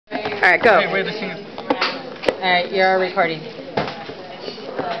Alright, go. Wait, the thing is... Alright, you're recording.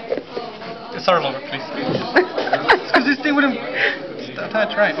 Start all over, please. Because this thing wouldn't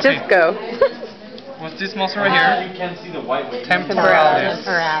attach right. Okay. Just go. What's this muscle right here? You can't see the white one. Temporalis.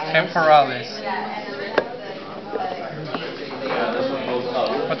 Temporalis.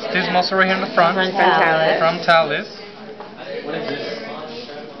 What's this muscle right here in the front? Frontalis. Frontalis. What is this?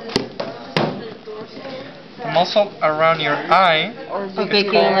 The muscle around your eye.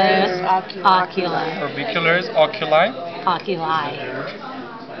 Orbicularis oculi. Orbicularis oculi. Oculi.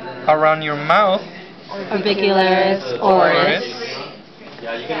 Around your mouth. Orbicularis oris.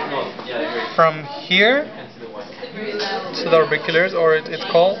 Yeah, you can know. Yeah, great. From here to the orbicularis, or it's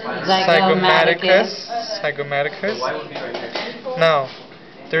called zygomaticus. Zygomaticus. White would be right here. Now,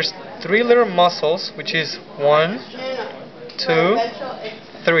 there's three little muscles, which is 1, 2,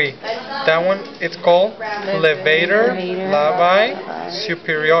 3. That one, it's called levator labii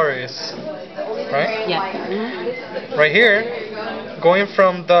superioris. Right? Yeah. Right here, going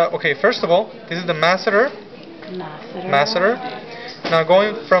from the... Okay, first of all, this is the masseter. Masseter. Now,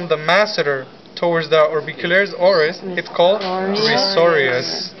 going from the masseter towards the orbicularis oris, it's called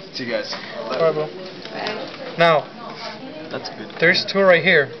risorius. See you guys. Alright, bro. Now, That's good. there's two right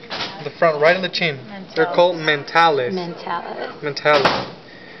here, the front, right on the chin. They're called mentalis. Mentalis.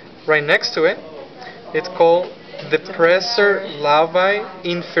 Right next to it, it's called depressor labii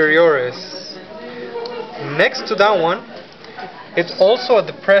inferioris. Next to that one, it's also a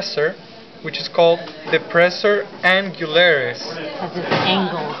depressor, which is called depressor angularis. Has its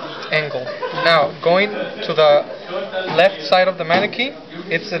angles. Angle. Now, going to the left side of the mannequin,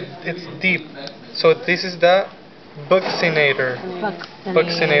 it's deep. So this is the buccinator.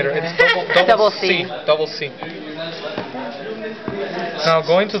 Buccinator. It's double C. Double C. Now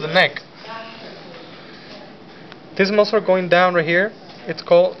going to the neck. This muscle going down right here, it's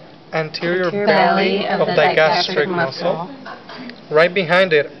called anterior belly of the digastric muscle. Right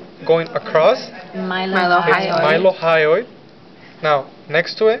behind it, going across, it's mylohyoid. Now,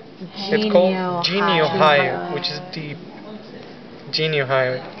 next to it, it's called geniohyoid, which is deep.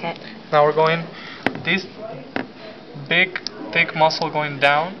 Geniohyoid. Okay. Now we're going, this big, thick muscle going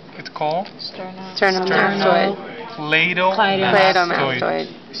down, it's called Sternocleidomastoid. Sternocleidomastoid.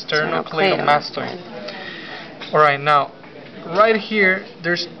 Sternocleidomastoid. Alright, now, right here,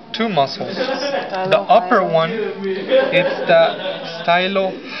 there's two muscles. The upper one, it's the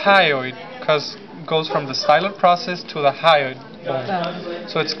stylohyoid, because it goes from the styloid process to the hyoid bone.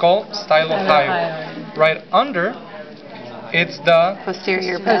 So it's called stylohyoid. Right under, it's the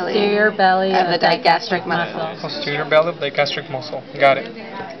Posterior belly of the digastric muscle. posterior belly of the digastric muscle. Got it.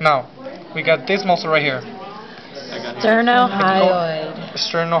 Now, we got this muscle right here. Sternohyoid.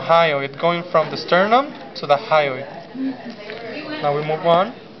 Sternohyoid, going from the sternum to the hyoid. Now we move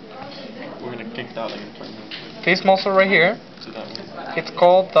on. We're gonna kick that like in 20 minutes. This muscle right here, So that one. it's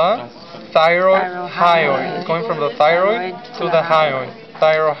called the thyrohyoid. It's going from the thyroid to the hyoid.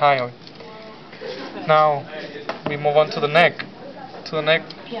 Thyrohyoid. Now we move on to the neck. To the neck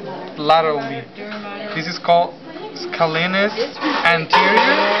laterally. This is called scalenus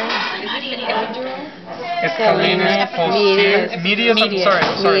anterior. Scalenus posterior. Medius.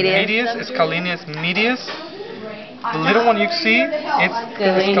 I'm sorry. Medius. Scalenus medius. The little one you see, it's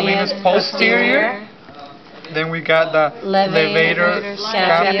scalenus posterior. Then we got the levator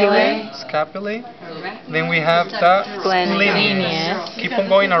scapulae. Then we have the splenius. Keep on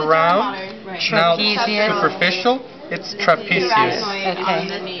going around. Now superficial, it's trapezius.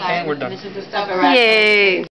 Okay. And we're done. Yay!